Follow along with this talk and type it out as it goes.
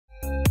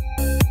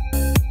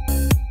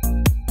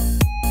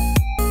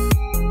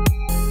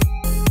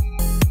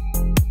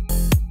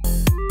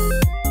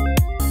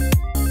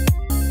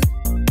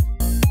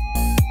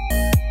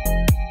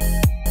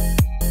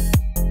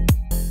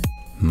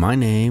My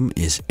name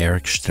is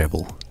Eric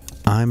Strebel.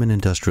 I'm an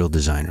industrial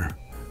designer.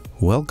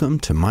 Welcome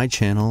to my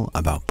channel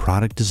about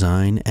product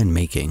design and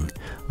making.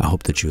 I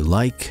hope that you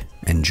like,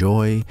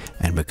 enjoy,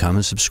 and become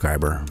a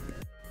subscriber.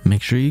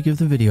 Make sure you give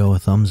the video a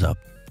thumbs up,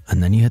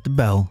 and then you hit the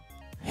bell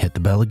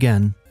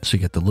again, so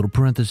you get the little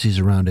parentheses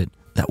around it.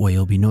 That way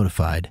you'll be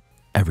notified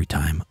every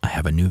time I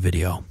have a new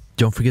video.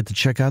 Don't forget to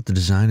check out the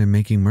design and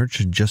making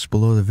merch just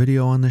below the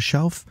video on the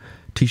shelf.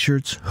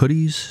 T-shirts,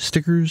 hoodies,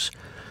 stickers,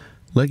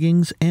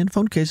 leggings, and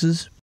phone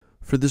cases.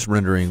 For this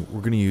rendering, we're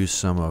going to use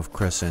some of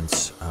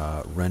Crescent's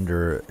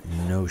RENDR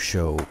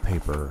no-show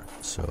paper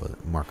so the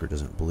marker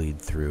doesn't bleed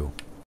through.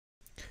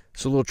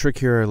 So a little trick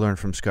here I learned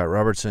from Scott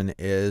Robertson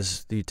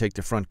is you take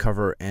the front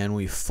cover and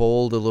we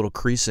fold a little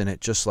crease in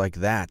it just like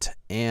that.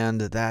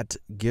 And that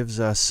gives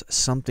us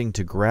something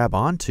to grab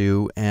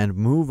onto and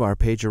move our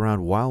page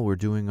around while we're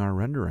doing our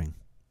rendering.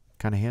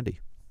 Kind of handy.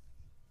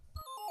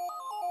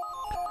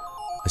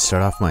 I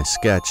start off my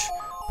sketch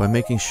by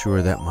making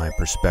sure that my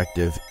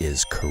perspective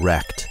is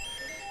correct.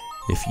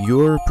 If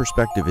your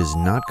perspective is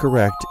not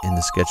correct in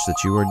the sketch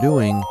that you are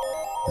doing,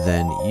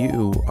 then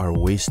you are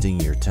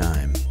wasting your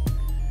time.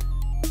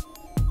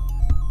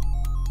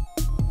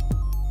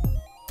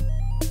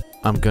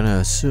 I'm going to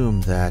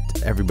assume that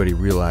everybody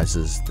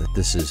realizes that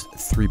this is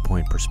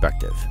three-point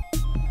perspective.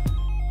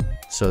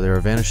 So there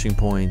are vanishing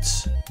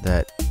points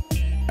that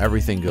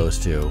everything goes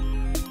to.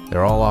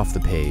 They're all off the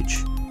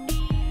page.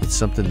 It's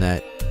something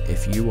that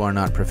if you are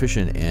not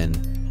proficient in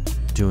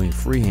doing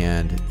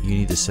freehand, you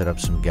need to set up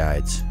some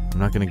guides. I'm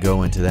not going to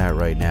go into that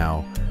right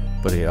now,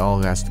 but it all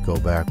has to go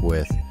back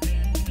with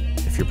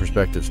if your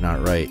perspective's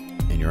not right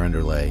in your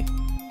underlay,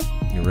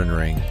 your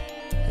rendering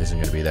isn't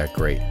going to be that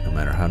great, no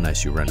matter how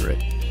nice you render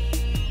it.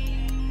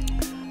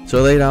 So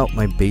I laid out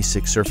my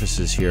basic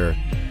surfaces here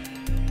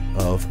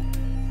of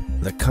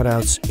the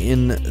cutouts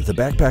in the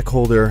backpack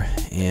holder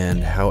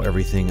and how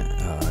everything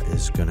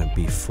is going to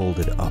be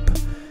folded up,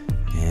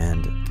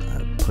 and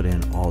put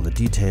in all the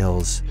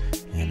details,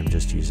 and I'm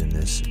just using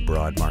this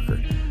broad marker.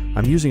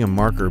 I'm using a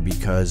marker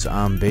because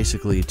I'm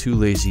basically too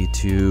lazy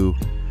to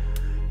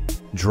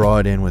draw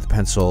it in with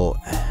pencil.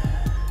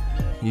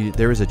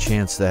 There is a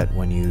chance that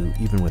when you,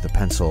 even with a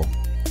pencil,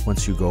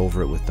 once you go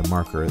over it with the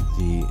marker,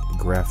 the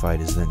graphite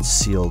is then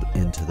sealed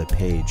into the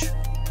page.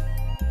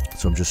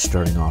 So I'm just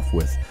starting off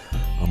with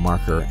a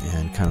marker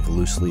and kind of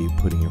loosely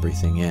putting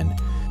everything in.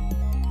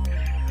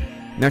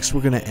 Next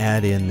we're going to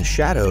add in the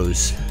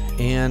shadows,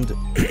 and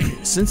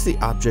since the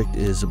object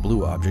is a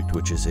blue object,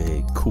 which is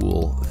a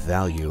cool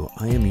value,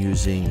 I am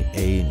using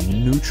a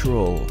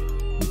neutral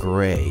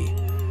gray,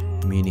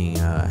 meaning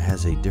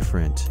has a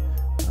different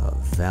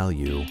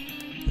value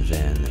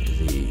than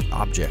the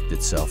object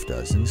itself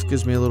does. And this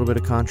gives me a little bit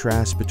of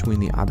contrast between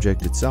the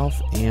object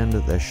itself and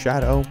the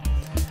shadow.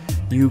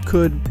 You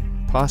could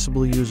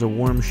possibly use a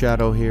warm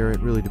shadow here.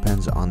 It really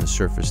depends on the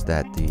surface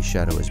that the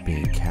shadow is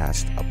being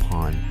cast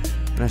upon.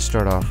 And I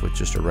start off with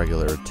just a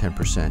regular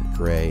 10%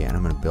 gray, and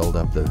I'm going to build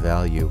up the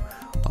value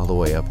all the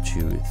way up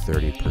to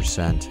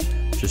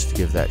 30% just to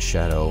give that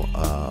shadow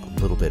a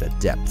little bit of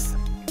depth.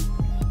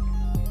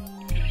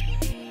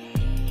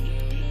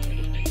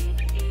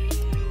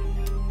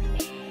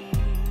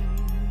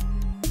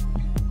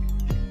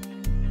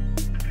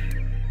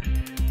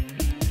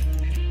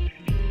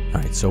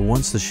 Alright, so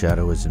once the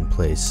shadow is in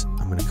place,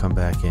 I'm going to come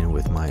back in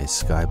with my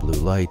sky blue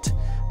light,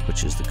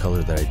 which is the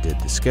color that I did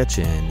the sketch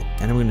in,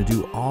 and I'm going to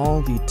do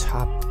all the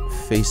top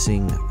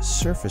facing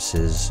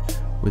surfaces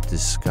with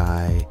this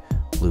sky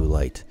blue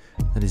light.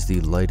 That is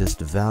the lightest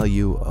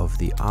value of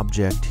the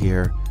object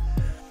here.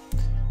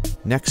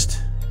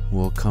 Next,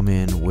 we'll come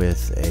in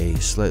with a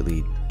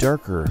slightly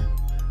darker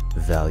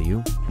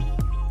value,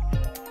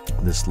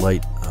 this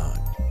light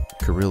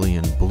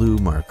cerulean blue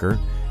marker,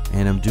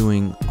 and I'm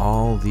doing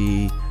all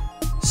the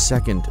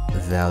second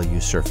value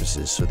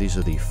surfaces. So these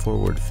are the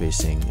forward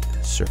facing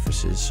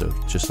surfaces, so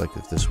just like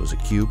if this was a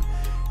cube.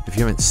 If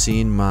you haven't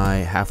seen my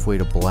halfway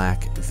to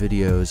black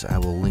videos, I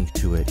will link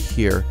to it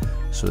here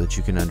so that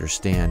you can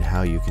understand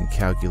how you can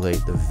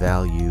calculate the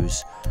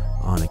values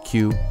on a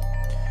cube.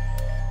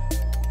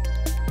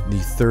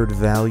 The third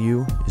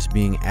value is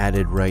being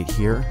added right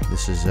here.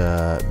 This is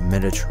a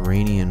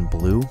Mediterranean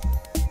blue.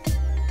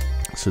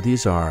 So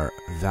these are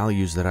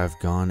values that I've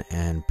gone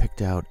and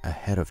picked out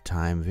ahead of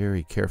time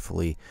very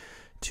carefully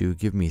to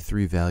give me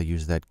three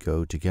values that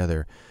go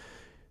together.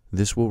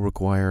 This will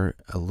require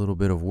a little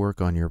bit of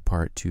work on your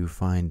part to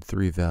find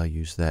three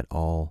values that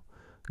all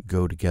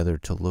go together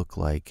to look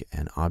like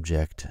an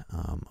object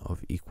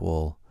of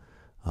equal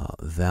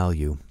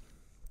value.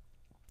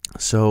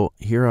 So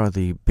here are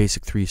the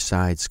basic three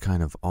sides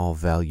kind of all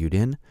valued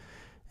in,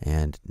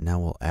 and now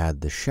we'll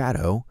add the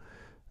shadow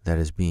that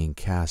is being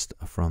cast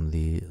from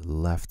the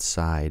left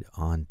side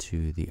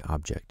onto the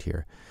object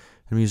here.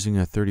 I'm using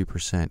a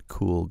 30%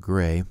 cool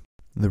gray.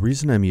 The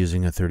reason I'm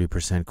using a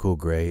 30% cool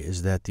gray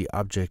is that the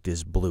object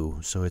is blue,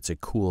 so it's a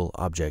cool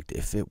object.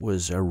 If it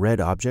was a red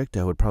object,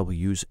 I would probably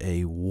use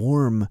a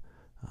warm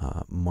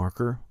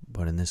marker,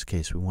 but in this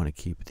case we want to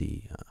keep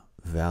the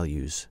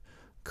values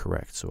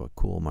correct, so a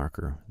cool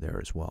marker there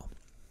as well.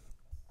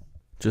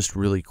 Just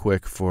really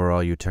quick for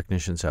all you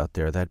technicians out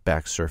there, that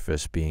back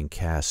surface being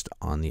cast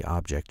on the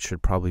object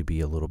should probably be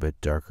a little bit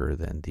darker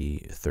than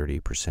the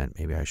 30%.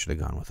 Maybe I should have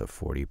gone with a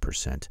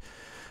 40%.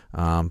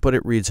 But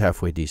it reads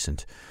halfway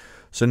decent.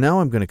 So now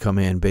I'm going to come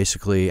in,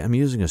 basically, I'm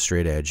using a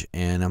straight edge,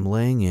 and I'm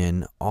laying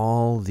in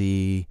all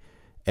the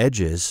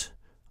edges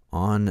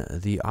on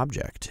the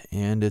object.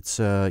 And it's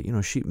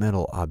sheet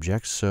metal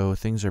object, so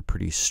things are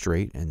pretty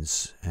straight and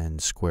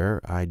square.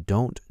 I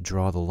don't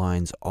draw the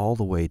lines all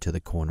the way to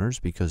the corners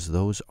because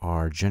those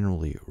are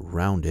generally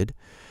rounded.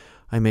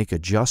 I make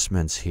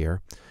adjustments here.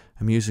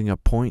 I'm using a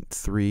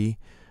 0.3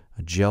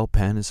 gel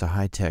pen. It's a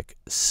high-tech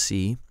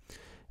C,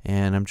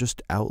 and I'm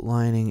just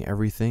outlining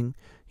everything.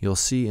 You'll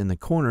see in the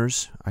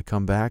corners, I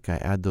come back, I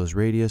add those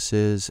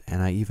radiuses,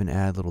 and I even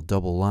add little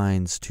double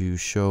lines to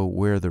show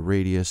where the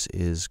radius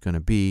is going to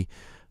be.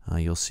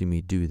 You'll see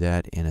me do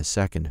that in a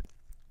second.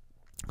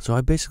 So I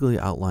basically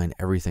outline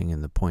everything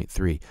in the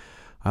 0.3.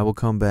 I will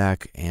come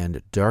back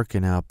and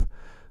darken up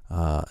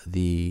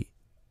the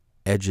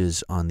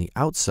edges on the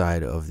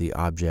outside of the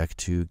object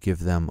to give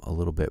them a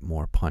little bit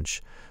more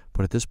punch.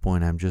 But at this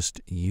point, I'm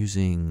just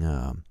using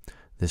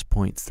this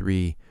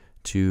 0.3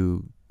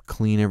 to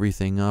clean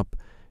everything up,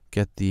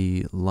 get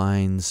the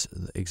lines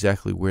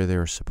exactly where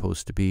they're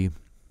supposed to be.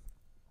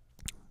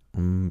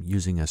 I'm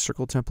using a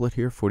circle template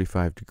here,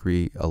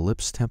 45-degree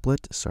ellipse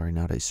template, sorry,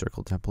 not a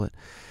circle template,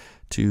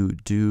 to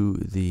do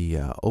the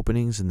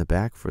openings in the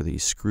back for the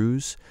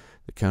screws,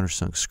 the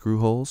countersunk screw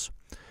holes,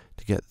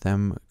 to get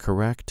them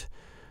correct.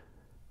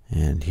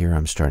 And here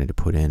I'm starting to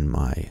put in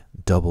my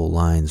double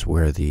lines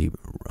where the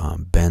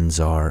bends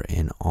are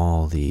in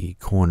all the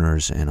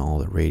corners and all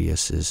the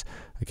radiuses.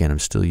 Again, I'm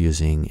still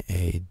using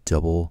a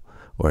double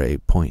or a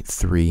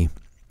 0.3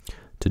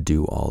 to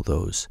do all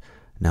those.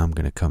 Now I'm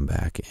going to come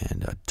back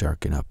and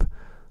darken up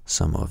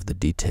some of the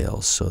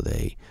details so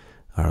they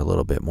are a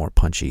little bit more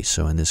punchy.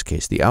 So in this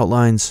case, the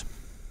outlines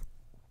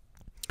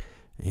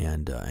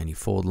and any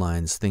fold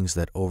lines, things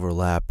that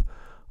overlap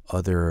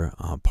other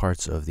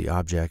parts of the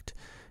object.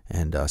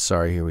 And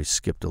sorry, here we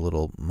skipped a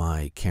little.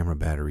 My camera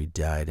battery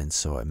died, and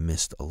so I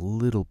missed a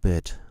little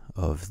bit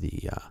of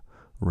the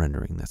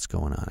rendering that's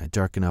going on. I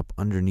darken up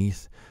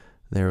underneath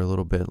there a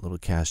little bit, a little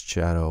cast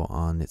shadow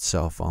on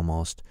itself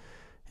almost,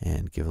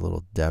 and give a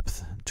little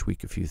depth,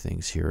 tweak a few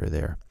things here or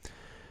there.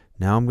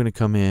 Now I'm going to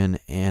come in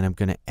and I'm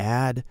going to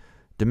add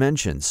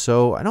dimensions.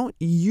 So I don't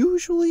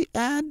usually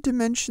add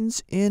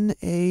dimensions in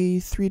a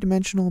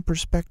three-dimensional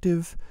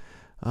perspective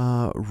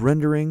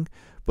rendering,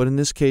 but in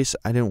this case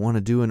I didn't want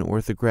to do an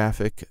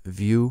orthographic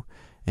view,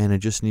 and I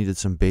just needed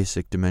some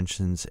basic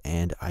dimensions,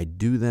 and I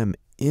do them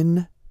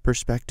in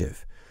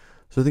perspective.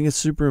 So I think it's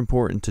super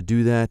important to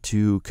do that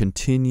to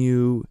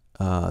continue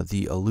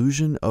the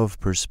illusion of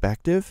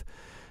perspective,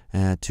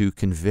 to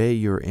convey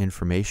your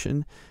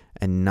information,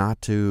 and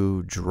not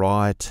to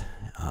draw it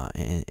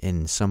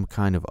in some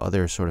kind of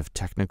other sort of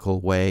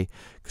technical way,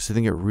 because I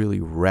think it really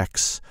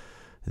wrecks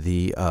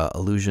the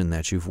illusion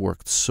that you've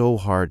worked so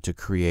hard to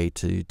create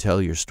to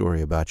tell your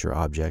story about your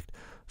object.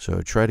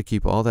 So try to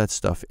keep all that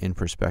stuff in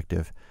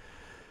perspective.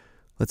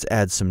 Let's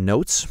add some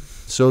notes.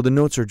 So the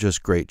notes are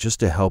just great, just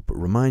to help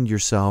remind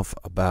yourself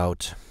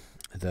about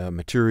the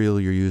material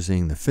you're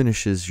using, the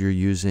finishes you're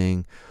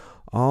using,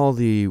 all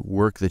the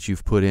work that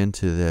you've put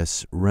into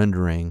this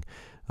rendering.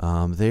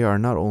 They are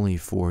not only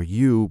for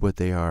you, but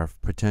they are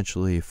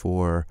potentially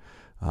for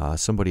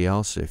somebody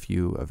else if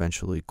you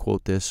eventually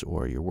quote this,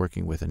 or you're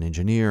working with an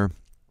engineer,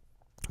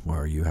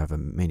 or you have a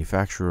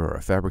manufacturer or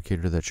a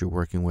fabricator that you're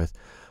working with,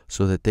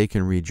 so that they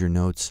can read your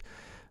notes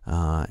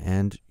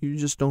and you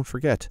just don't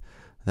forget.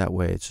 That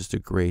way, it's just a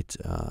great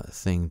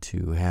thing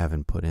to have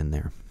and put in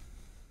there.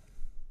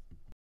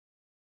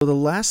 So the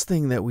last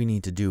thing that we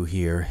need to do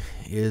here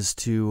is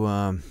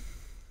to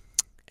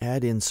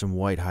add in some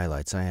white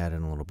highlights. I add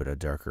in a little bit of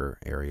darker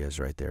areas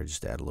right there,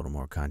 just to add a little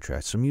more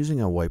contrast. So I'm using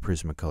a white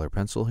Prismacolor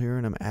pencil here,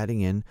 and I'm adding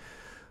in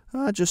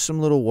just some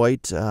little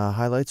white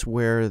highlights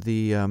where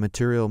the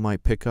material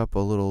might pick up a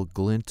little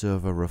glint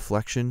of a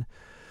reflection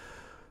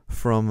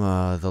from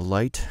the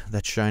light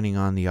that's shining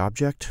on the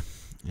object.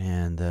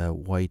 And the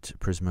white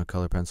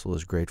Prismacolor pencil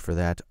is great for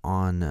that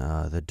on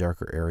the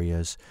darker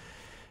areas.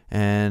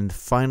 And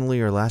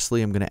finally, or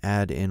lastly, I'm going to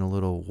add in a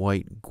little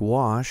white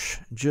gouache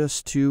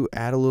just to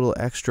add a little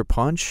extra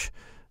punch.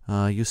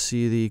 You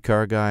see the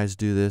car guys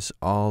do this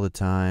all the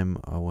time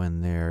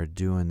when they're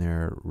doing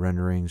their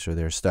renderings or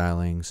their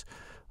stylings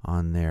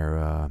on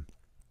their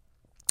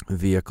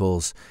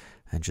vehicles,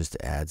 and just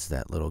adds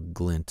that little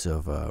glint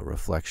of a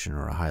reflection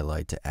or a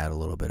highlight to add a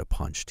little bit of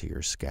punch to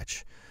your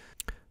sketch.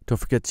 Don't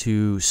forget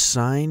to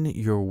sign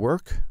your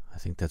work. I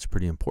think that's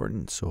pretty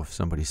important, so if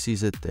somebody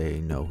sees it,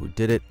 they know who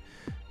did it,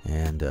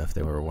 and if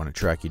they ever want to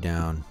track you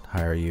down,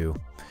 hire you.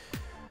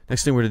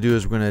 Next thing we're going to do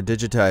is we're going to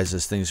digitize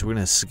this thing. So we're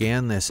going to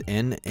scan this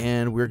in,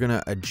 and we're going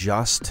to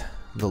adjust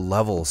the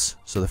levels.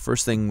 So the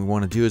first thing we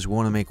want to do is we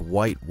want to make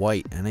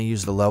white, and I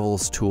use the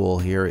levels tool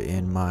here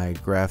in my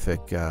graphic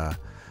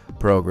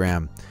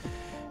program.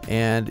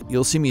 And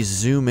you'll see me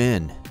zoom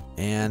in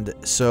And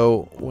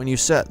so when you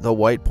set the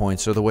white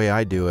points, or the way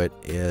I do it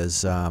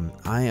is I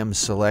am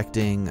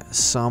selecting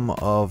some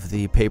of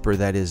the paper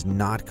that is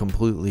not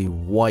completely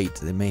white.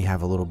 They may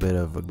have a little bit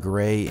of a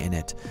gray in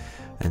it,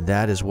 and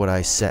that is what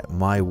I set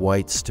my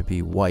whites to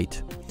be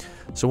white.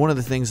 So one of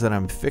the things that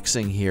I'm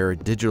fixing here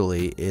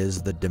digitally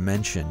is the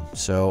dimension.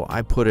 So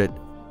I put it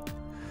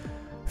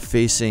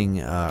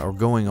facing or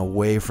going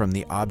away from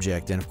the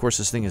object, and of course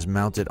this thing is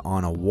mounted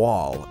on a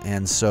wall,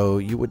 and so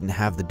you wouldn't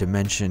have the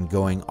dimension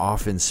going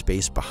off in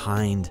space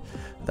behind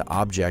the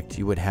object.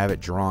 You would have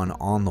it drawn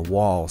on the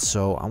wall.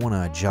 So I want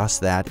to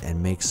adjust that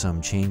and make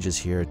some changes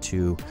here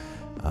to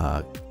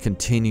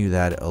continue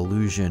that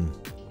illusion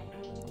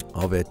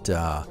of it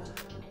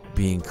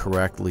being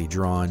correctly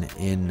drawn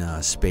in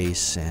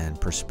space and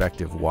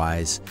perspective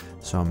wise.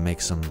 So I'll make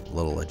some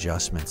little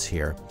adjustments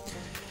here.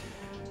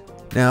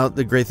 Now,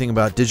 the great thing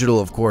about digital,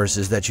 of course,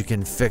 is that you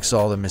can fix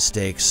all the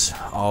mistakes,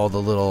 all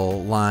the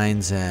little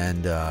lines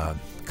and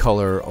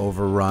color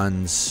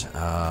overruns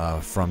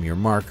from your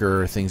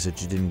marker, things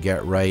that you didn't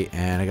get right,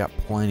 and I got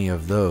plenty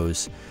of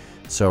those.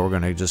 So we're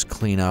going to just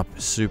clean up.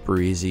 Super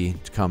easy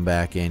to come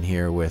back in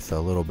here with a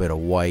little bit of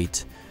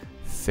white,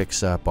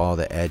 fix up all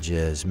the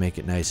edges, make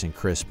it nice and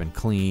crisp and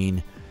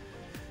clean.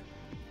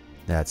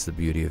 That's the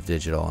beauty of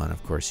digital, and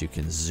of course you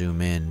can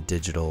zoom in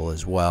digital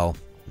as well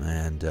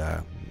and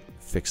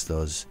fix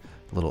those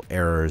little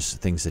errors,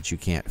 things that you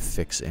can't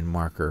fix in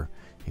marker.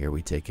 Here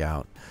we take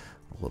out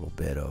a little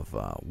bit of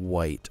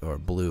white, or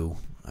blue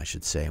I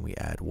should say, and we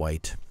add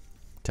white.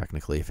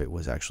 Technically, if it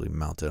was actually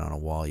mounted on a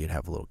wall, you'd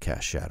have a little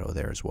cast shadow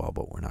there as well,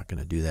 but we're not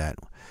going to do that.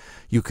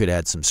 You could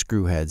add some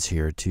screw heads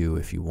here too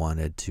if you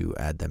wanted to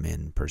add them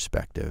in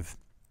perspective.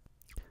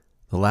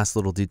 The last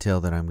little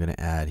detail that I'm going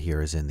to add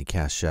here is in the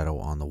cast shadow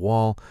on the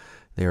wall.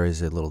 There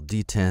is a little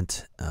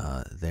detent,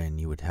 then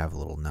you would have a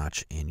little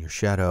notch in your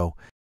shadow.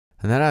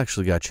 And that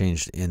actually got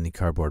changed in the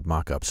cardboard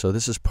mock-up. So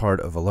this is part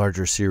of a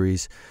larger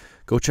series.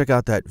 Go check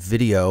out that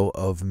video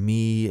of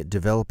me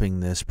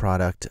developing this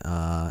product.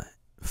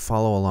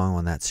 Follow along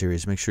on that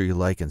series. Make sure you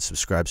like and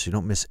subscribe so you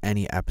don't miss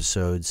any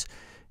episodes.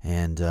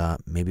 And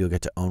maybe you'll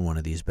get to own one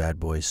of these bad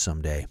boys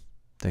someday.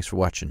 Thanks for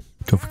watching.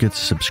 Don't forget to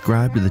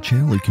subscribe to the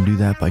channel. You can do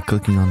that by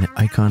clicking on the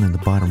icon in the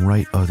bottom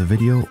right of the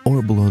video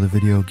or below the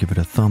video. Give it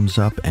a thumbs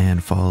up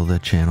and follow the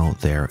channel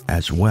there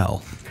as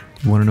well.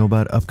 You want to know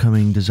about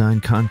upcoming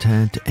design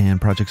content and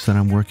projects that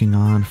I'm working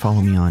on?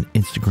 Follow me on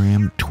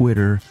Instagram,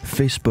 Twitter,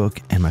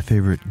 Facebook, and my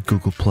favorite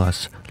Google+,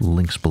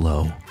 links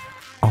below.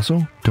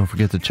 Also, don't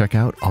forget to check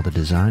out all the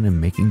design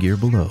and making gear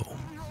below.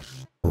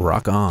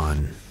 Rock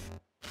on!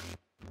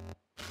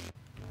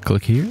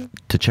 Click here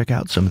to check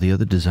out some of the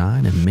other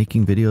design and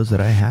making videos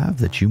that I have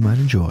that you might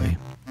enjoy.